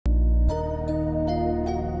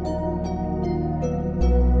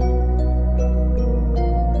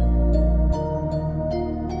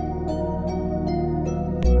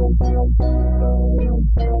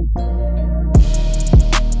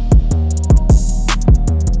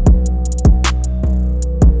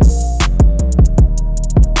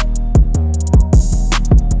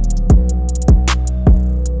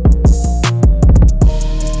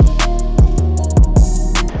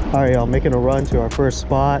making a run to our first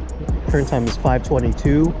spot. Turn time is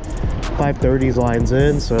 5:22. 5:30's lines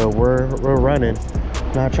in, so we're running.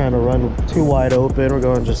 Not trying to run too wide open. We're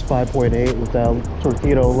going just 5.8 with that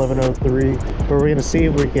Torpedo 1103. But we're gonna see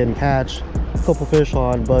if we can catch a couple fish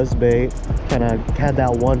on buzzbait. Kind of had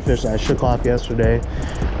that one fish that I shook off yesterday,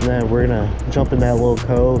 and then we're gonna jump in that little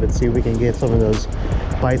cove and see if we can get some of those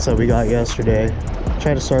bites that we got yesterday.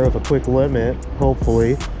 Try to start with a quick limit,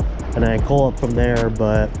 hopefully, and then call up from there.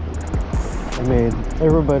 But I mean,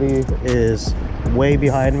 everybody is way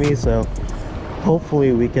behind me, so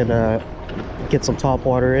hopefully we can get some top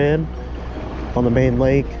water in on the main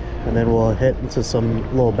lake, and then we'll hit into some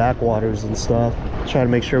little backwaters and stuff. Try to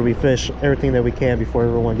make sure we fish everything that we can before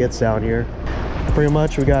everyone gets down here. Pretty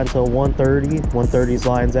much we got until 1:30. 1:30's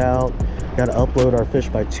lines out. Got to upload our fish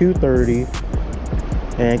by 2:30,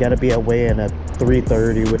 and got to be at weigh-in at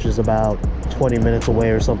 3:30, which is about 20 minutes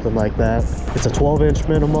away or something like that. It's a 12-inch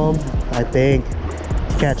minimum. I think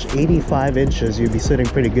to catch 85 inches you'd be sitting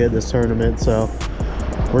pretty good this tournament, so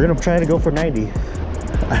we're gonna try to go for 90.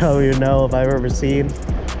 I don't even know if I've ever seen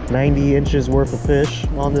 90 inches worth of fish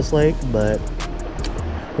on this lake, but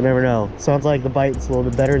you never know. Sounds like the bite's a little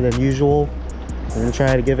bit better than usual. We're gonna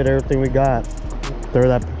try to give it everything we got. Throw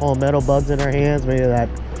that palmetto bugs in our hands, maybe that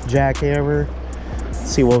jackhammer.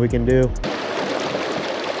 See what we can do.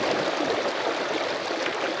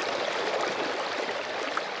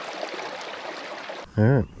 All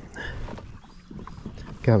right,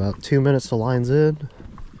 got about 2 minutes to lines in.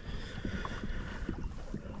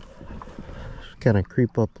 Kind of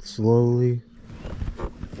creep up slowly.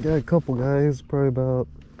 Got a couple guys, probably about,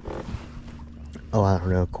 oh, I don't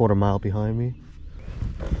know, a quarter mile behind me.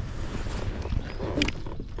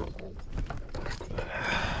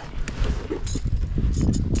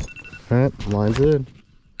 All right, lines in.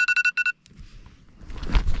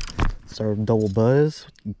 Start with double buzz,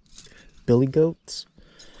 billy goats.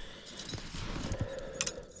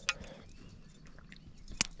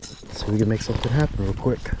 So we can make something happen real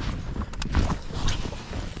quick.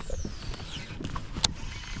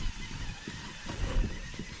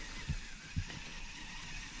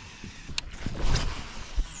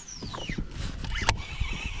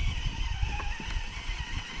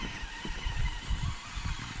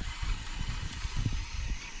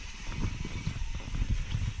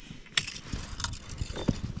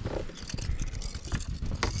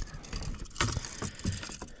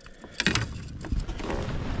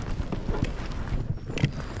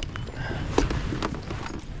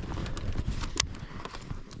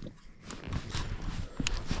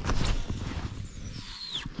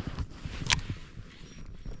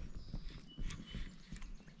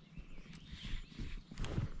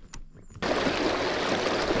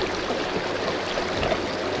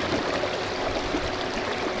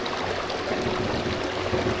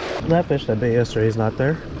 That fish that bait yesterday is not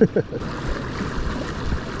there.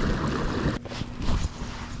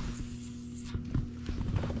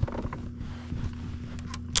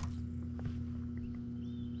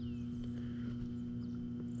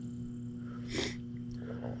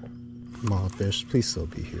 Come on, fish, please still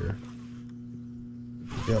be here.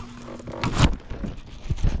 Yep.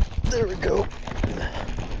 There we go.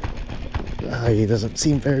 He doesn't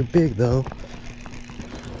seem very big though.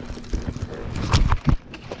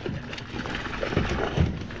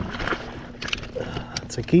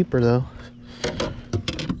 It's a keeper though.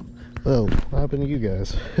 Oh, what happened to you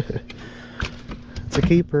guys? It's a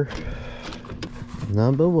keeper.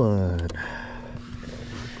 Number one.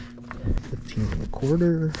 15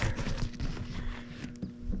 1/4.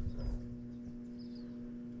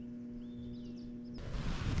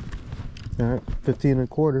 All right, 15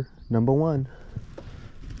 1/4, number one.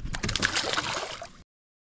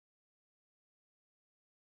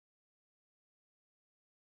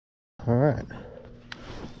 All right.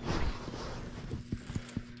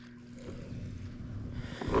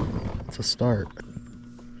 It's a start.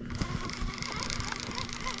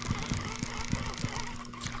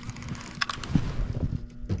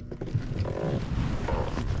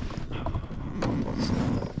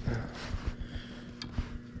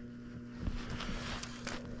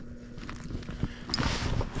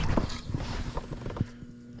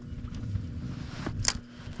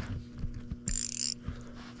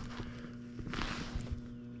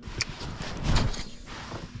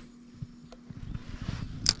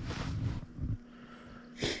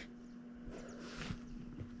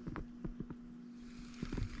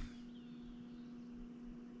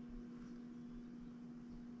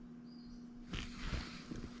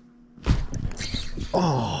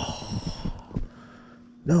 Oh,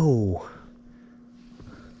 no.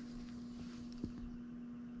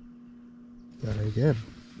 Got it again.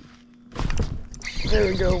 There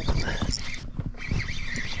we go.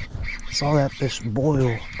 Saw that fish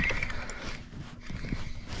boil.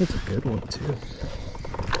 It's a good one too.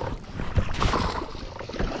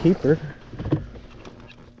 Keeper.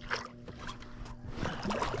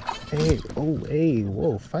 Hey, oh, hey,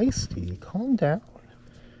 whoa, feisty. Calm down.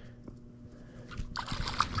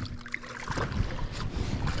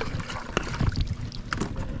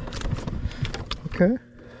 Okay.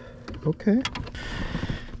 Okay.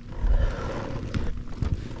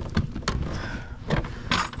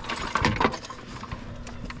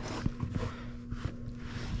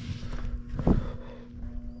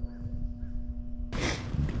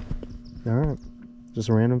 All right, just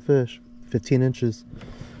a random fish, 15 inches.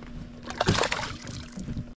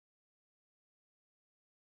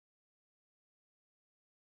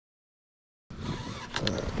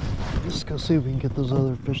 Let's go see if we can get those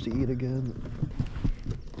other fish to eat again.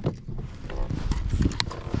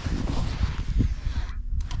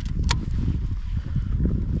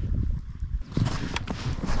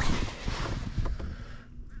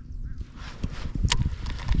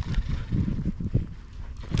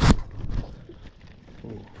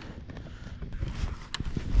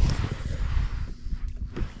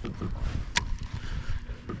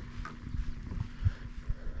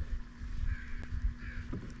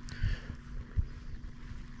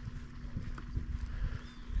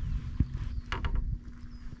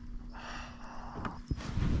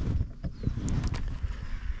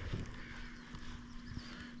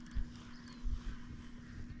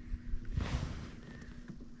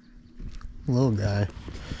 Little guy.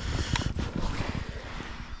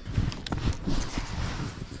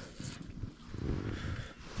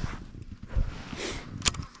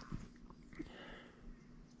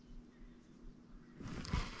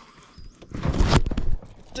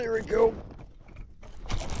 There we go.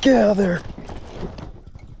 Get out of there.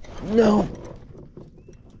 No.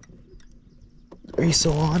 Are you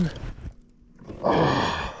still on?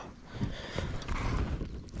 Oh.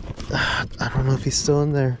 I don't know if he's still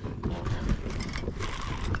in there.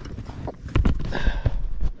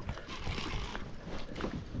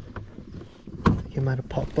 He might have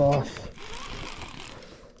popped off.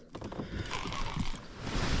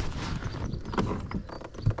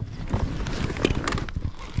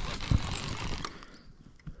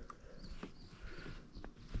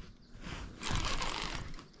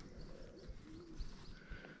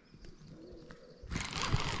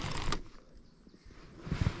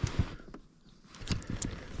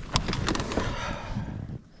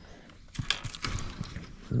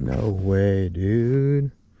 No way,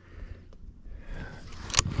 dude.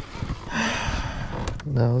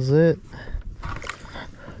 That was it.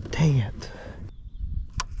 Dang it.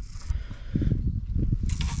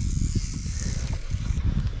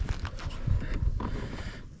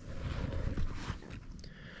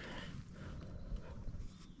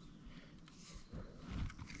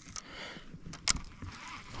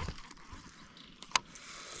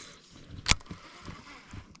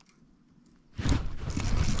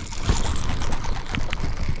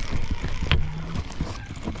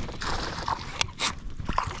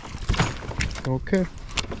 Okay.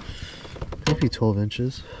 Maybe 12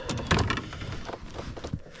 inches.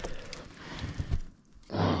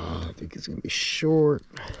 Oh, I think it's gonna be short.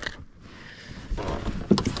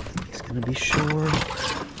 It's gonna be short.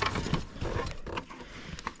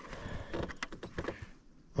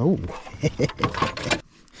 Oh.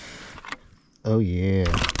 Oh yeah.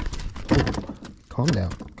 Oh. Calm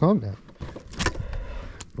down. Calm down.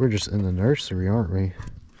 We're just in the nursery, aren't we?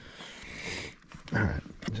 All right.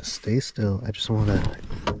 Just stay still. I just want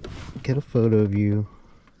to get a photo of you.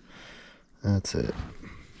 That's it.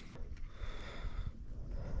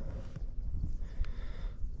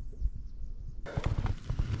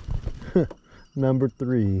 Number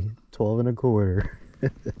 3, 12 and a quarter.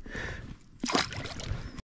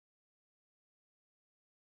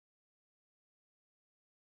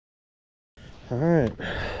 All right.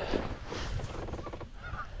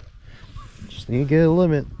 Just need to get a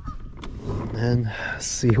limit and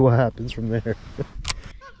see what happens from there.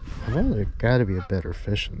 I know there gotta be a better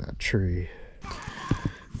fish in that tree.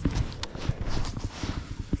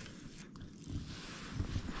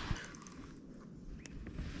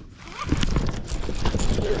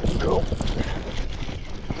 There we go.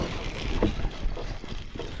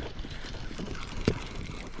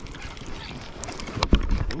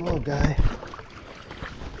 Little guy.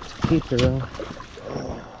 Keep her though.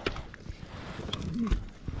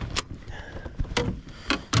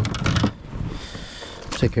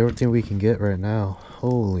 Take everything we can get right now.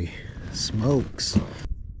 Holy smokes.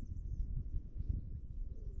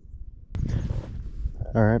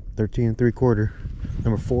 All right, 13 3/4.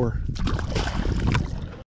 Number 4.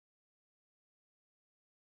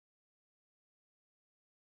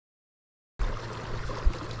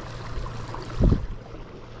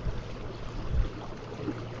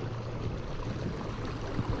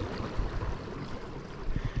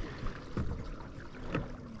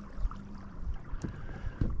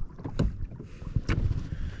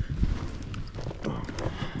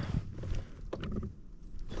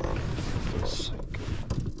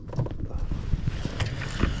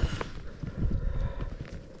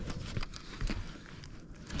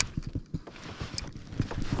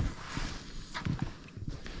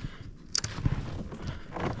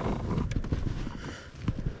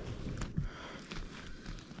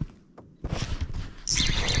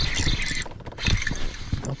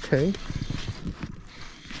 Okay.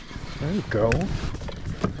 There you go.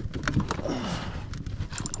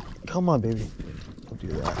 Come on, baby. Don't do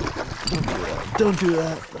that. Don't do that. Don't do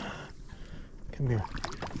that. Come here.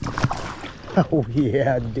 Oh,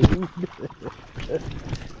 yeah, dude.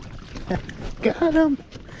 Got him.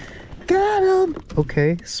 Got him.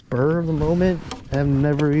 Okay, spur of the moment. I've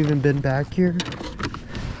never even been back here.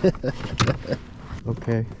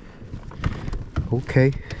 Okay.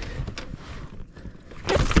 Okay.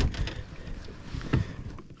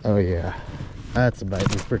 Oh yeah, that's about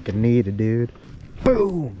we freaking needed, dude.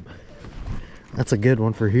 Boom! That's a good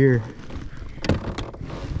one for here.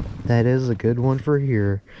 That is a good one for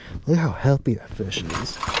here. Look how healthy that fish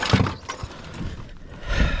is.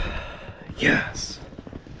 Yes!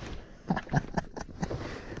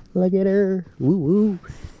 Look at her! Woo woo!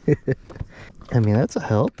 I mean, that's a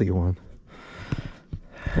healthy one.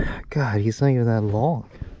 God, he's not even that long.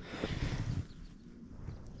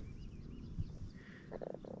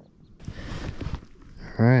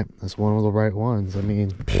 Alright, that's one of the right ones. I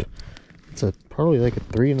mean, it's probably like a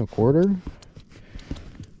 3 1/4.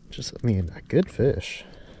 Just, I mean, a good fish.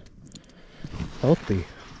 Healthy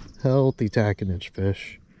Tahkenitch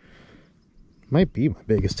fish. Might be my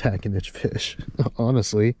biggest Tahkenitch fish,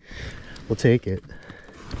 honestly. We'll take it.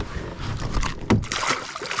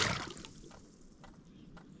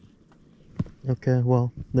 Okay,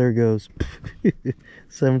 well, there goes.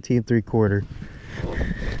 17 3/4.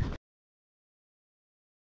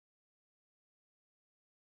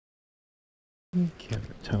 You can't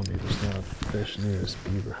tell me there's not a fish near this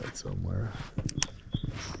beaver hut somewhere.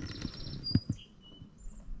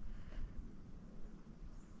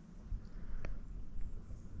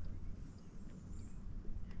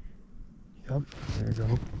 Yep, there you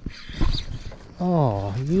go.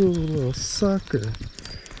 Oh, you little sucker.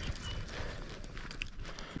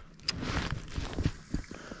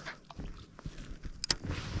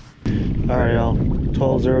 Alright, y'all.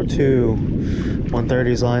 12:02.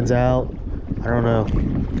 130's lines out. I don't know.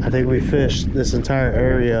 I think we fished this entire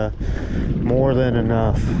area more than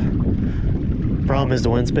enough. Problem is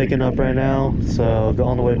the wind's picking up right now, so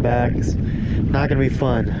on the way back, it's not going to be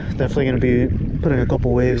fun. Definitely going to be putting a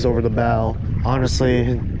couple waves over the bow.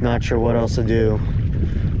 Honestly, not sure what else to do.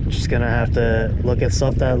 Just going to have to look at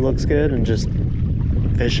stuff that looks good and just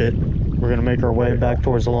fish it. We're going to make our way back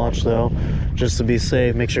towards the launch though, just to be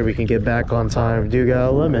safe, make sure we can get back on time. We do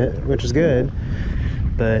got a limit, which is good,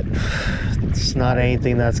 but it's not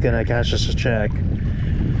anything that's gonna catch us a check.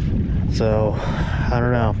 So I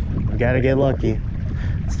don't know, we gotta get lucky.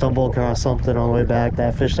 Stumbled across something on the way back.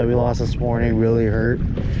 That fish that we lost this morning really hurt,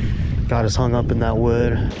 got us hung up in that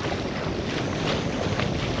wood.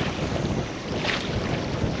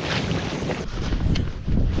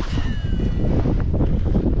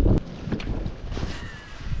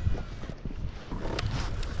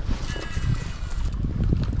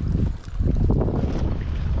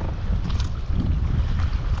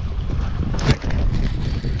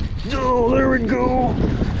 Oh, there we go.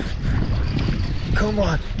 Come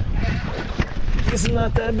on. It's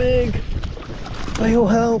not that big, but he'll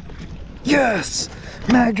help. Yes!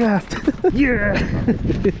 Mag draft. Yeah!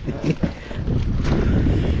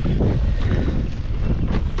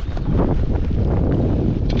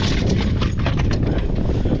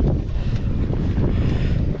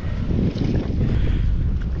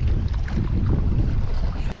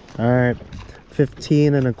 Alright,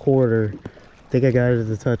 15 1/4. Think I got it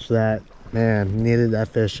to touch that. Man, needed that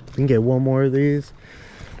fish. If we can get one more of these,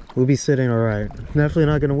 we'll be sitting alright. Definitely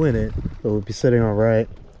not gonna win it, but we'll be sitting alright.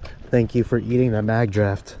 Thank you for eating that mag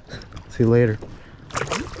draft. See you later.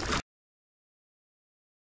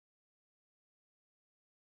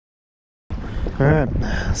 Alright,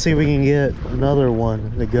 see if we can get another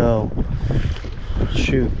one to go.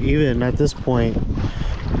 Shoot, even at this point,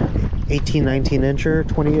 18, 19 incher,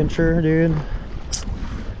 20 incher, dude.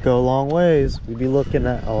 go a long ways, we'd be looking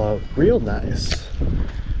at a real nice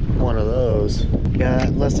one of those.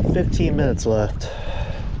 Got less than 15 minutes left.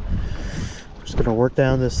 Just gonna work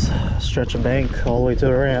down this stretch of bank all the way to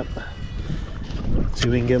the ramp. See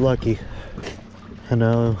if we can get lucky. I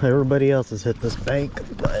know everybody else has hit this bank,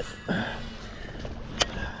 but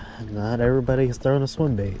not everybody has thrown a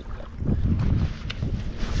swim bait.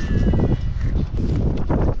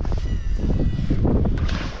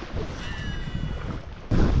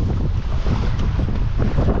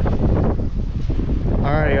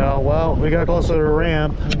 Alright y'all, well, we got closer to the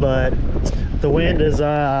ramp, but the wind is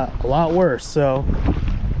a lot worse, so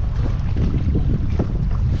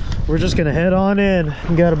we're just gonna head on in.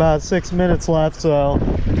 We got about 6 minutes left, so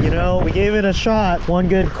you know, we gave it a shot. One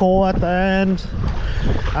good coal at the end.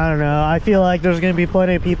 I don't know, I feel like there's gonna be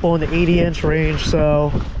plenty of people in the 80-inch range, so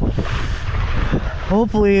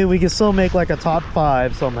hopefully we can still make like a top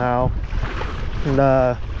 5 somehow, and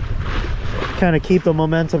kind of keep the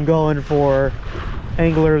momentum going for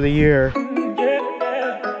Angler of the Year.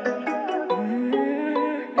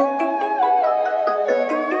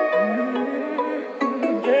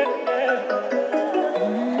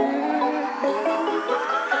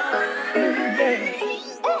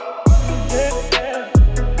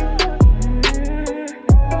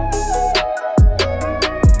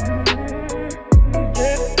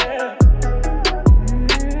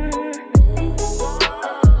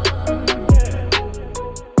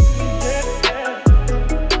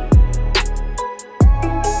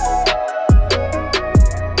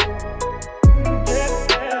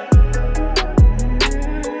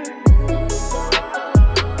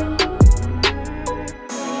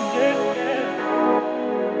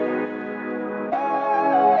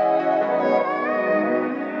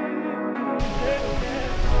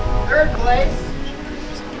 Third place,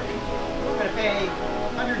 we're going to pay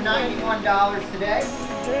 $191 today.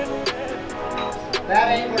 That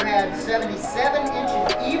angler had 77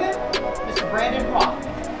 inches even, Mr. BrandonHua.